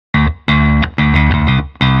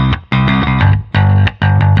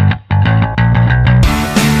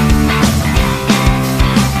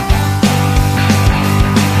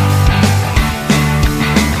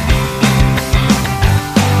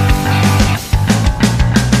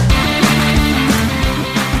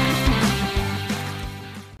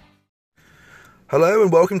Hello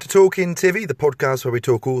and welcome to Talking Tivy, the podcast where we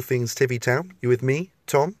talk all things Tivy Town. You're with me,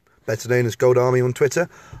 Tom, better known as Gold Army on Twitter.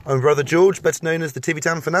 I'm brother George, better known as the Tivy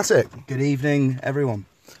Town Fanatic. Good evening, everyone.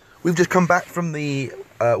 We've just come back from the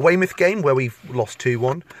Weymouth game where we've lost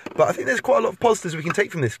 2-1, but I think there's quite a lot of positives we can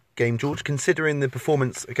take from this game, George, considering the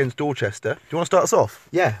performance against Dorchester. Do you want to start us off?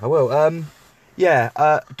 Yeah, I will.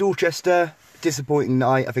 Dorchester, disappointing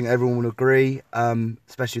night. I think everyone will agree,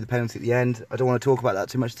 especially the penalty at the end. I don't want to talk about that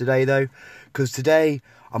too much today, though, because today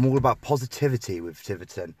I'm all about positivity with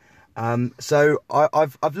Tiverton. So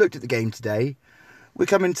I've looked at the game today. We're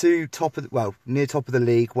coming to near top of the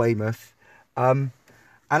league, Weymouth, and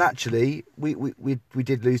actually we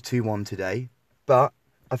did lose 2-1 today, but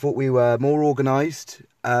I thought we were more organised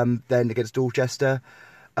than against Dorchester.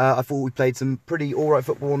 I thought we played some pretty alright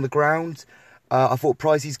football on the ground. I thought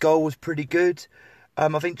Pricey's goal was pretty good. I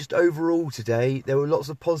think just overall today, there were lots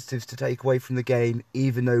of positives to take away from the game,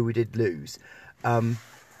 even though we did lose. Overall,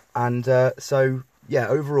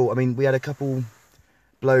 I mean, we had a couple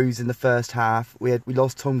blows in the first half. We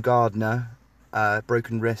lost Tom Gardner,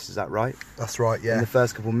 broken wrist, is that right? That's right, yeah. In the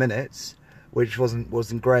first couple of minutes, which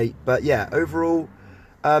wasn't great. But yeah, overall,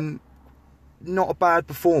 not a bad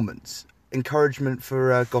performance. Encouragement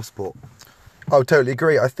for Gosport. I would totally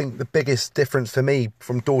agree. I think the biggest difference for me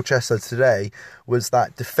from Dorchester today was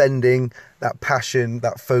that defending, that passion,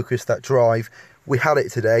 that focus, that drive. We had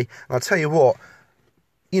it today. And I'll tell you what,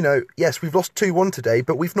 yes, we've lost 2-1 today,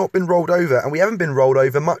 but we've not been rolled over, and we haven't been rolled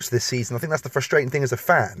over much this season. I think that's the frustrating thing as a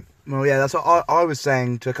fan. Well, yeah, that's what I was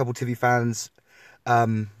saying to a couple of Tivy fans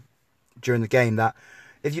during the game, that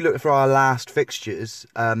if you look for our last fixtures,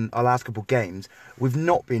 our last couple of games, we've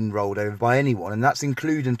not been rolled over by anyone, and that's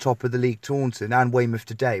including top of the league Taunton and Weymouth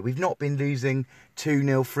today. We've not been losing 2-0,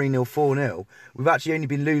 3-0, 4-0. We've actually only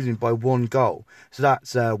been losing by one goal. So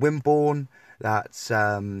that's Wimborne, that's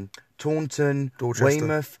Taunton, Dorchester.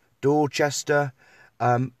 Weymouth, Dorchester.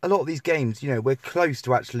 A lot of these games, we're close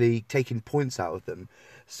to actually taking points out of them.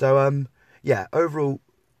 So, overall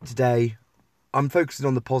today, I'm focusing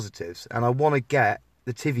on the positives, and I want to get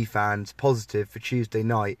the Tivy fans positive for Tuesday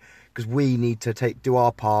night, because we need to do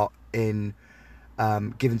our part in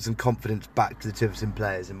giving some confidence back to the Tiverton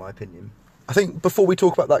players, in my opinion. I think before we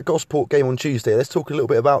talk about that Gosport game on Tuesday, let's talk a little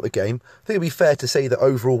bit about the game. I think it'd be fair to say that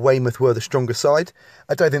overall Weymouth were the stronger side.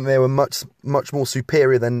 I don't think they were much more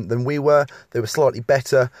superior than we were. They were slightly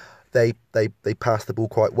better. They passed the ball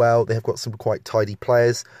quite well. They have got some quite tidy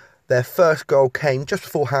players. Their first goal came just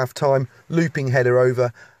before half-time, looping header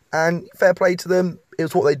over, and fair play to them. It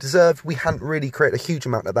was what they deserved. We hadn't really created a huge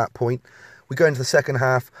amount at that point. We go into the second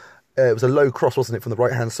half. It was a low cross, wasn't it, from the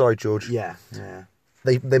right-hand side, George? Yeah.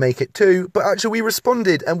 They make it 2, but actually we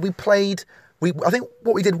responded and we played. I think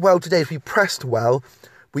what we did well today is we pressed well.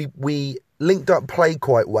 We linked up, played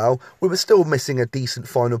quite well. We were still missing a decent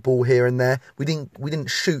final ball here and there. We didn't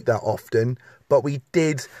shoot that often, but we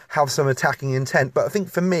did have some attacking intent. But I think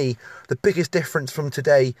for me, the biggest difference from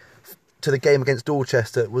today to the game against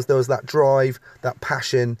Dorchester was there was that drive, that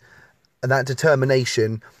passion, and that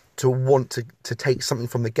determination to want to take something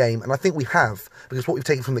from the game. And I think we have, because what we've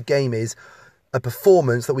taken from the game is a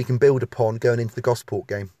performance that we can build upon going into the Gosport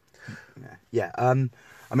game. Yeah. I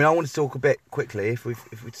want to talk a bit quickly, if we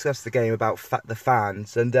discuss the game, about the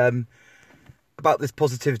fans and about this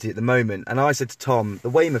positivity at the moment. And I said to Tom, the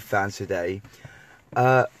Weymouth fans today,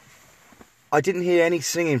 I didn't hear any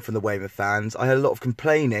singing from the Weymouth fans. I heard a lot of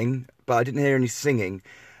complaining, but I didn't hear any singing.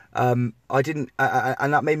 And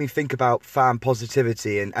that made me think about fan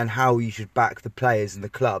positivity and how you should back the players in the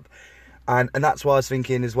club. And that's why I was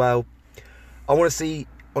thinking as well, I want to see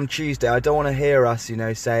on Tuesday, I don't want to hear us,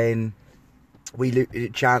 saying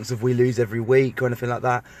chants of we lose every week or anything like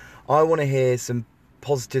that. I want to hear some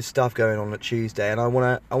positive stuff going on at Tuesday, and I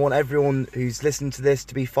want everyone who's listening to this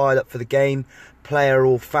to be fired up for the game, player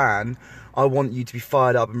or fan. I want you to be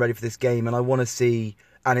fired up and ready for this game, and I want to see.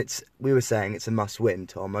 And we were saying it's a must-win,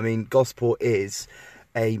 Tom. I mean, Gosport is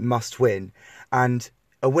a must-win, and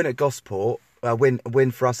a win at Gosport, a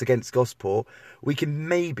win for us against Gosport, we can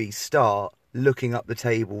maybe start looking up the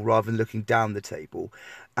table rather than looking down the table.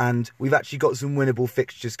 And we've actually got some winnable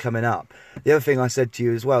fixtures coming up. The other thing I said to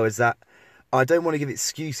you as well is that I don't want to give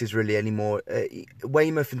excuses really anymore.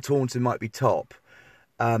 Weymouth and Taunton might be top,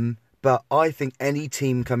 but I think any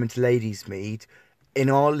team coming to Ladysmead in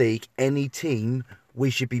our league, any team we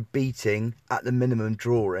should be beating at the minimum,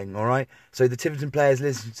 drawing, all right? So the Tiverton players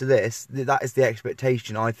listen to this, that is the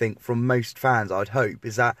expectation, I think, from most fans, I'd hope,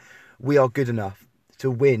 is that we are good enough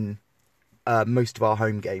to win most of our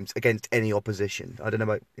home games against any opposition. I don't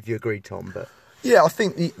know if you agree, Tom, but Yeah, I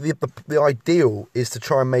think the ideal is to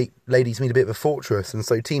try and make Ladies Mead a bit of a fortress, and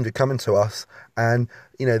so teams are coming to us, and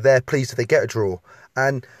they're pleased if they get a draw.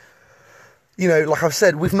 And like I've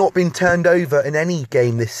said, we've not been turned over in any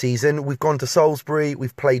game this season. We've gone to Salisbury,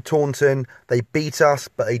 we've played Taunton, they beat us,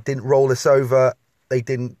 but they didn't roll us over. They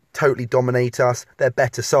didn't totally dominate us. They're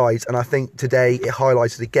better sides, and I think today it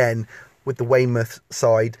highlighted again with the Weymouth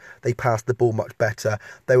side. They passed the ball much better.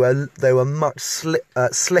 They were much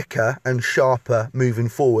slicker and sharper moving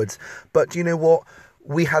forwards. But do you know what?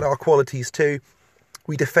 We had our qualities too.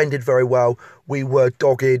 We defended very well. We were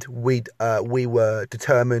dogged. We were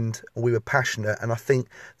determined. We were passionate, and I think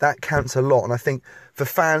that counts a lot. And I think for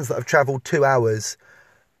fans that have travelled 2 hours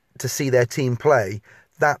to see their team play,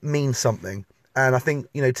 that means something. And I think,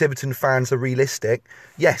 Tiverton fans are realistic.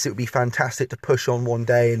 Yes, it would be fantastic to push on one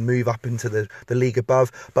day and move up into the league above,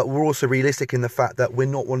 but we're also realistic in the fact that we're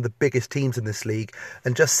not one of the biggest teams in this league.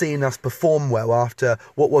 And just seeing us perform well after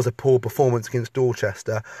what was a poor performance against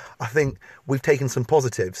Dorchester, I think we've taken some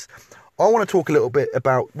positives. I want to talk a little bit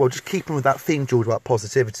about, just keeping with that theme, George, about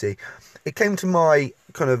positivity. It came to my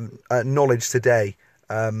kind of knowledge today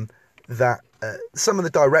that some of the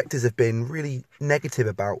directors have been really negative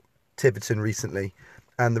about Tiverton recently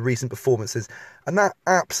and the recent performances, and that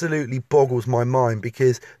absolutely boggles my mind,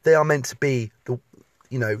 because they are meant to be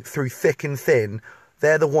through thick and thin,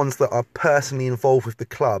 they're the ones that are personally involved with the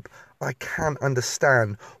club. I can't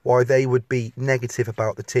understand why they would be negative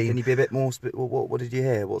about the team. Can you be a bit more? What did you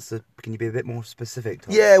hear? Can you be a bit more specific,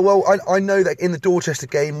 Tom? Yeah, well, I know that in the Dorchester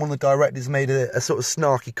game, one of the directors made a sort of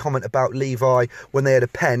snarky comment about Levi when they had a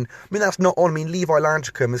pen. I mean, that's not on. I mean, Levi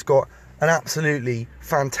Landricum has got an absolutely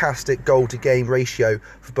fantastic goal-to-game ratio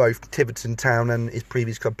for both Tiverton Town and his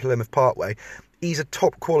previous club, Plymouth Parkway. He's a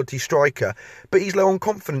top-quality striker, but he's low on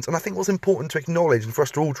confidence. And I think what's important to acknowledge and for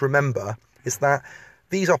us to all to remember is that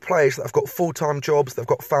these are players that have got full-time jobs, that have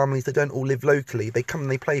got families, they don't all live locally. They come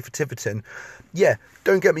and they play for Tiverton. Yeah,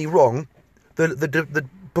 don't get me wrong, the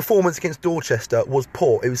performance against Dorchester was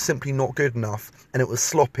poor. It was simply not good enough, and it was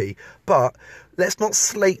sloppy. But let's not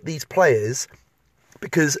slate these players,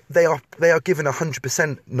 because they are given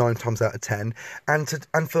 100% 9 times out of 10, and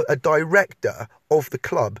for a director of the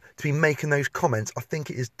club to be making those comments, I think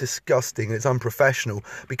it is disgusting and it's unprofessional,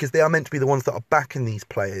 because they are meant to be the ones that are backing these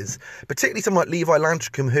players, particularly someone like Levi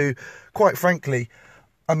Landricum, who, quite frankly,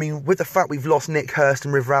 I mean, with the fact we've lost Nick Hurst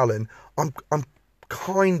and River Allen, I'm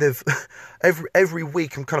kind of every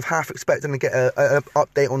week I'm kind of half expecting to get an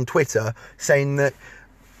update on Twitter saying that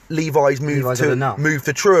Levi's moved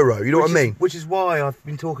to Truro, you know what I mean? Which is why I've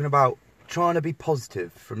been talking about trying to be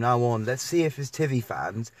positive from now on. Let's see if as Tivy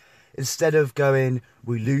fans, instead of going,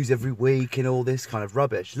 we lose every week and all this kind of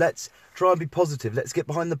rubbish, let's try and be positive. Let's get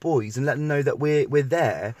behind the boys and let them know that we're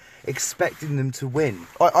there, expecting them to win.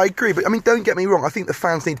 I agree, but I mean, don't get me wrong. I think the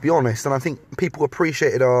fans need to be honest, and I think people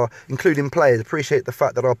appreciated including players, appreciate the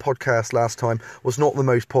fact that our podcast last time was not the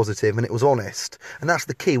most positive and it was honest. And that's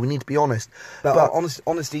the key. We need to be honest. But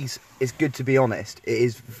honesty is good to be honest.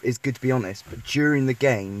 It is good to be honest. But during the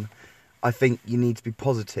game, I think you need to be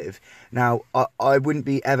positive. Now, I wouldn't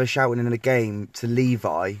be ever shouting in a game to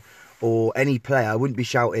Levi or any player. I wouldn't be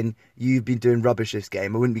shouting, you've been doing rubbish this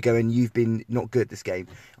game. I wouldn't be going, you've been not good this game.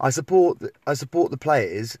 I support the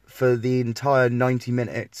players for the entire 90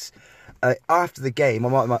 minutes. After the game,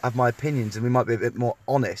 I might have my opinions and we might be a bit more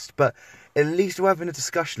honest, but at least we're having a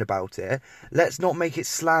discussion about it. Let's not make it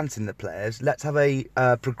slanting the players. Let's have a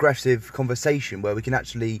progressive conversation where we can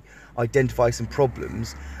actually identify some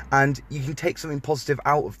problems and you can take something positive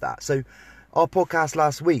out of that. So our podcast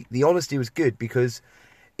last week, the honesty was good because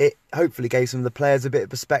it hopefully gave some of the players a bit of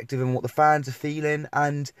perspective on what the fans are feeling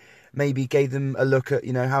and maybe gave them a look at,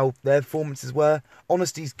 how their performances were.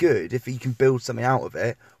 Honesty's good if you can build something out of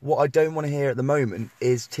it. What I don't want to hear at the moment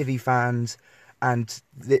is Tivy fans and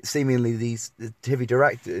seemingly the Tivy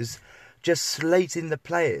directors just slating the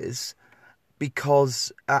players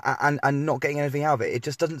because and not getting anything out of it. It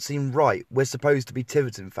just doesn't seem right. We're supposed to be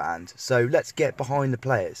Tiverton fans, so let's get behind the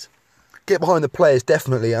players. Get behind the players,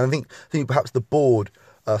 definitely. And I think perhaps the board,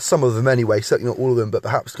 some of them anyway, certainly not all of them, but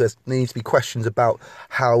perhaps there needs to be questions about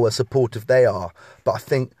how supportive they are. But I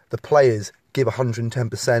think the players give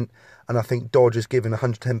 110%, and I think Dodge is giving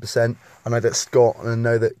 110%. I know that Scott and I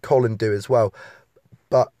know that Colin do as well.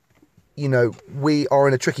 But, we are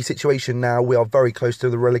in a tricky situation now. We are very close to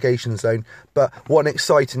the relegation zone. But what an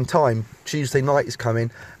exciting time. Tuesday night is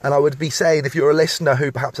coming. And I would be saying, if you're a listener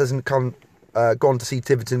who perhaps hasn't come gone to see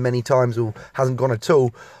Tiverton many times or hasn't gone at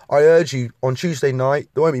all, I urge you on Tuesday night,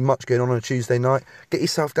 there won't be much going on a Tuesday night, get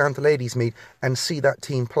yourself down to Ladysmede and see that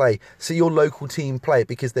team play. See your local team play,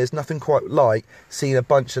 because there's nothing quite like seeing a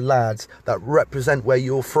bunch of lads that represent where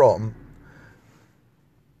you're from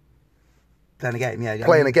playing a game. Yeah,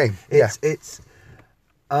 playing a game. It's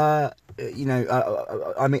you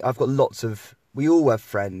know, I mean, I've got lots of. We all have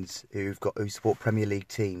friends who support Premier League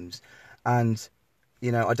teams, and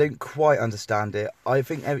you know, I don't quite understand it. I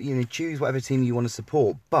think choose whatever team you want to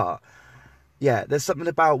support, but yeah, there's something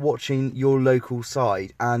about watching your local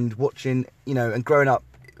side and watching, and growing up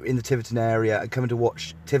in the Tiverton area and coming to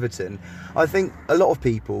watch Tiverton. I think a lot of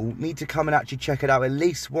people need to come and actually check it out at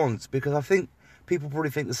least once, because I think people probably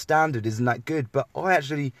think the standard isn't that good, but I've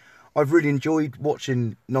really enjoyed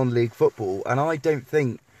watching non-league football, and I don't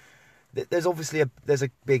think there's obviously there's a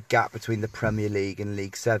big gap between the Premier League and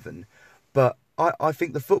League 7, but I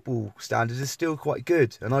think the football standard is still quite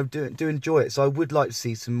good, and I do enjoy it. So I would like to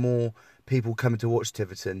see some more people coming to watch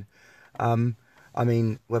Tiverton. I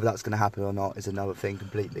mean, whether that's going to happen or not is another thing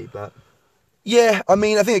completely. But yeah, I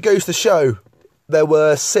mean, I think it goes to show there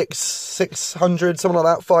were 600, something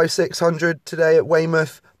like that, 500-600 today at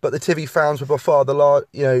Weymouth. But the Tivy fans were by far the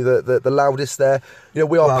loudest there.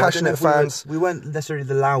 We are passionate fans. We weren't necessarily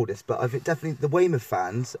the loudest, but definitely the Weymouth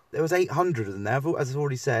fans. There was 800 of them there, as I've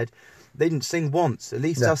already said. They didn't sing once. At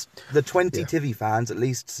least us, the 20 Tivy fans, at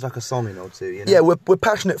least stuck a song in or two. Yeah, we're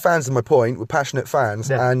passionate fans. Is my point. We're passionate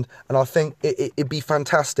fans, and I think it'd be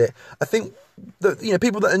fantastic. I think that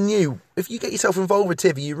people that are new, if you get yourself involved with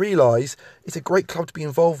Tivy, you realise it's a great club to be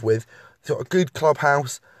involved with. It's got a good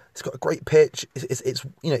clubhouse. It's got a great pitch. It's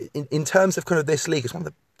in terms of kind of this league, it's one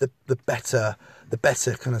of the better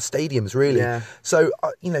kind of stadiums, really. Yeah. So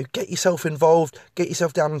get yourself involved, get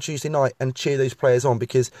yourself down on Tuesday night and cheer those players on,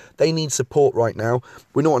 because they need support right now.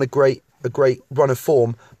 We're not on a great run of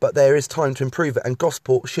form, but there is time to improve it, and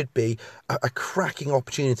Gosport should be a cracking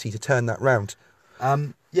opportunity to turn that round.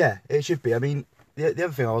 Yeah, it should be. I mean, the other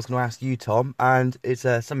thing I was going to ask you, Tom, and it's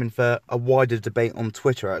something for a wider debate on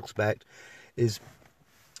Twitter, I expect, is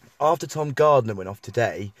after Tom Gardner went off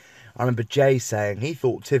today, I remember Jay saying he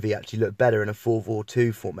thought Tivy actually looked better in a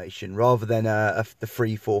 4-4-2 formation rather than the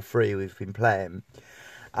 3-4-3 we've been playing.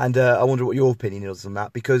 And I wonder what your opinion is on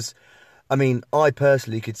that, because, I mean, I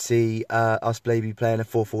personally could see us maybe playing a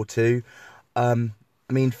 4-4-2.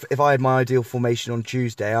 I mean, if I had my ideal formation on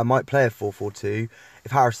Tuesday, I might play a 4-4-2.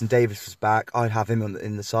 If Harrison Davis was back, I'd have him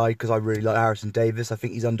in the side, because I really like Harrison Davis. I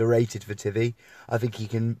think he's underrated for Tivy. I think he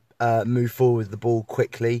can move forward with the ball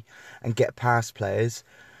quickly and get past players.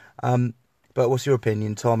 But what's your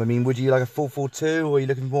opinion, Tom? I mean, would you like a 4-4-2, or are you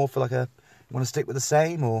looking more for you want to stick with the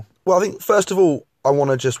same, or? Well, I think first of all, I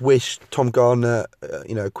want to just wish Tom Gardner,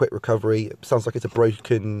 a quick recovery. It sounds like it's a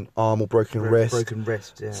broken arm or broken wrist. Broken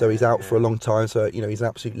wrist, yeah. So he's out for a long time. So he's an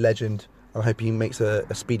absolute legend. I hope he makes a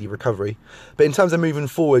speedy recovery. But in terms of moving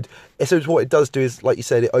forward, I suppose what it does do is, like you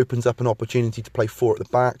said, it opens up an opportunity to play 4 at the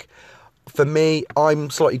back. For me,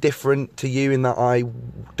 I'm slightly different to you in that I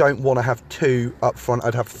don't want to have 2 up front.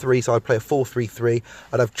 I'd have 3, so I'd play a 4-3-3.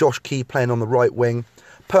 I'd have Josh Key playing on the right wing.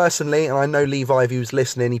 Personally, and I know Levi, if he was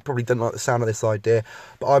listening, he probably doesn't like the sound of this idea,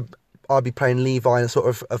 but I'd be playing Levi in a sort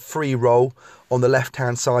of a free role on the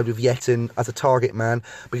left-hand side with Yetton as a target man,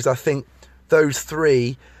 because I think those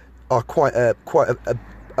 3 are quite a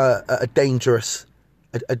dangerous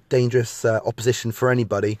opposition for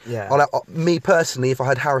anybody. Yeah. Me personally, if I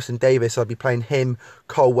had Harrison Davis, I'd be playing him,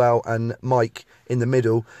 Colwell and Mike in the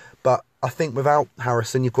middle. But I think without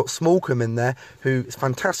Harrison, you've got Smallcombe in there, who is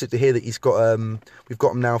fantastic to hear that he's got. We've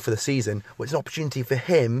got him now for the season. Well, it's an opportunity for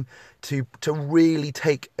him to really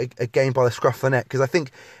take a game by the scruff of the neck, because I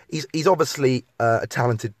think he's obviously a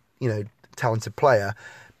talented player.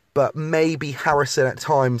 But maybe Harrison at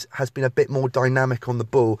times has been a bit more dynamic on the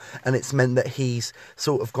ball, and it's meant that he's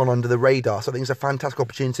sort of gone under the radar. So I think it's a fantastic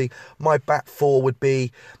opportunity. My back 4 would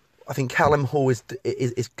be, I think Callum Hall is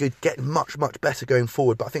good, getting much better going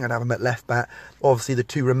forward. But I think I'd have him at left back. Obviously, the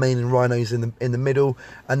 2 remaining Rhinos in the middle,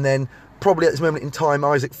 and then probably at this moment in time,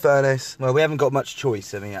 Isaac Furness. Well, we haven't got much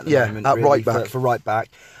choice. I mean, at the moment, at really, right back for right back,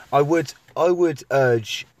 I would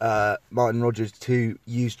urge Martin Rogers to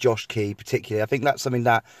use Josh Key particularly. I think that's something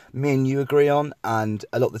that me and you agree on, and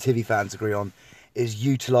a lot of the Tivy fans agree on, is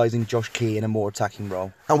utilising Josh Key in a more attacking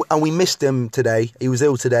role. And we missed him today. He was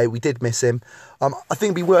ill today. We did miss him. I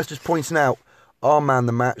think it'd be worth just pointing out our man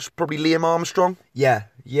the match, probably Liam Armstrong. Yeah,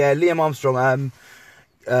 Liam Armstrong.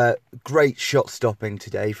 Great shot stopping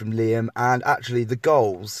today from Liam, and actually the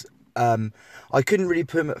goals. I couldn't really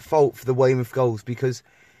put him at fault for the Weymouth goals, because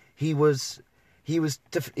he was he was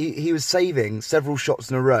saving several shots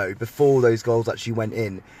in a row before those goals actually went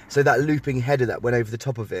in. So that looping header that went over the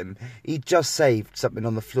top of him, he just saved something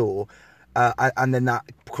on the floor. And then that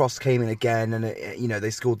cross came in again, and they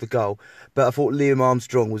scored the goal. But I thought Liam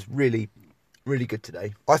Armstrong was really, really good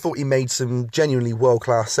today. I thought he made some genuinely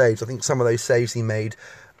world-class saves. I think some of those saves he made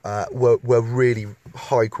were really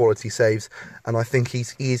high-quality saves, and I think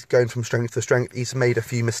he's going from strength to strength. He's made a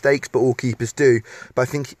few mistakes, but all keepers do. But I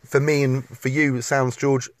think for me and for you, it sounds,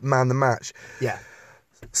 George, man the match. Yeah.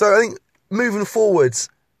 So I think moving forwards,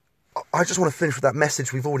 I just want to finish with that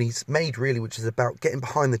message we've already made, really, which is about getting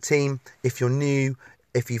behind the team. If you're new,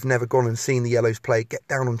 if you've never gone and seen the Yellows play, get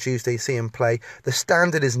down on Tuesday, see them play. The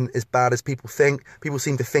standard isn't as bad as people think. People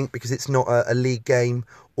seem to think because it's not a league game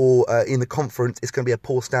or in the conference, it's going to be a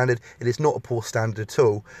poor standard. It is not a poor standard at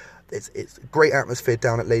all. It's a great atmosphere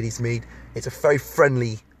down at Ladysmede. It's a very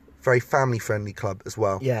friendly, very family-friendly club as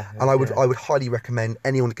well. Yeah. And I would highly recommend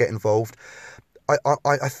anyone to get involved.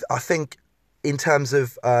 I think in terms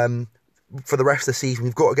of for the rest of the season,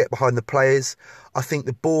 we've got to get behind the players. I think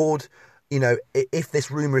the board, if this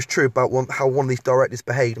rumour is true about how one of these directors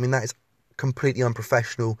behaved, I mean, that is completely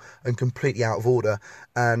unprofessional and completely out of order,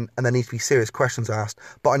 and there needs to be serious questions asked.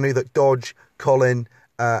 But I know that Dodge, Colin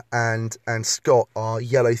and Scott are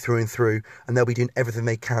yellow through and through, and they'll be doing everything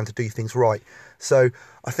they can to do things right. So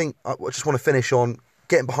I think I just want to finish on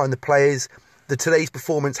getting behind the players. Today's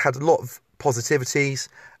performance had a lot of positivities,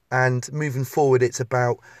 and moving forward, it's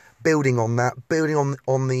about building on that, building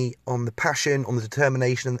on the passion, on the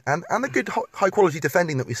determination, and the good high quality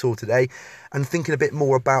defending that we saw today, and thinking a bit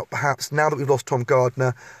more about perhaps now that we've lost Tom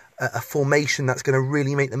Gardner, a formation that's going to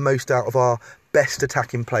really make the most out of our best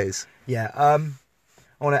attacking players. Yeah, I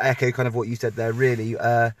want to echo kind of what you said there. Really,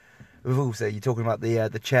 we've also you're talking about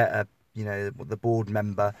the chair, the board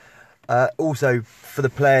member. Also, for the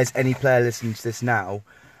players, any player listening to this now,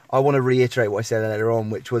 I want to reiterate what I said earlier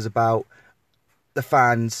on, which was about the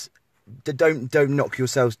fans. Don't knock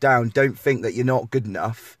yourselves down. Don't think that you're not good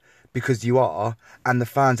enough, because you are, and the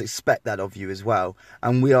fans expect that of you as well.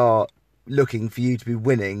 And we are looking for you to be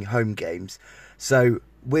winning home games. So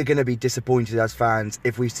we're going to be disappointed as fans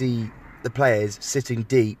if we see the players sitting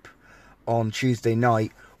deep on Tuesday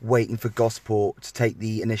night waiting for Gosport to take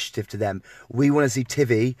the initiative to them. We want to see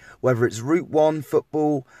Tivy, whether it's Route 1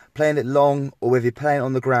 football, playing it long, or whether you're playing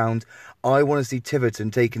on the ground. I want to see Tiverton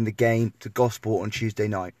taking the game to Gosport on Tuesday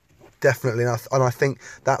night. Definitely, and I think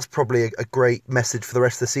that's probably a great message for the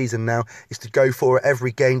rest of the season now, is to go for it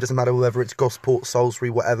every game. Doesn't matter whether it's Gosport, Salisbury,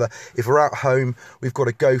 whatever. If we're at home, we've got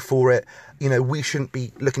to go for it. We shouldn't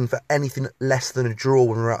be looking for anything less than a draw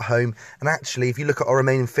when we're at home. And actually, if you look at our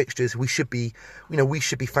remaining fixtures, we should be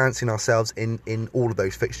fancying ourselves in all of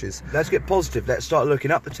those fixtures. Let's get positive. Let's start looking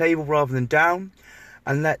up the table rather than down.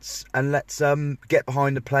 And let's get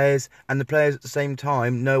behind the players, and the players at the same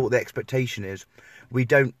time know what the expectation is. We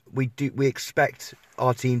expect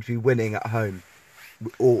our team to be winning at home,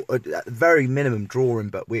 or at the very minimum drawing,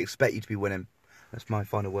 but we expect you to be winning. That's my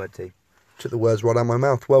final word, T. Took the words right out of my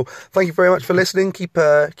mouth. Well, thank you very much for listening. Keep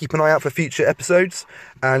an eye out for future episodes,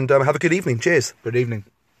 and have a good evening. Cheers. Good evening.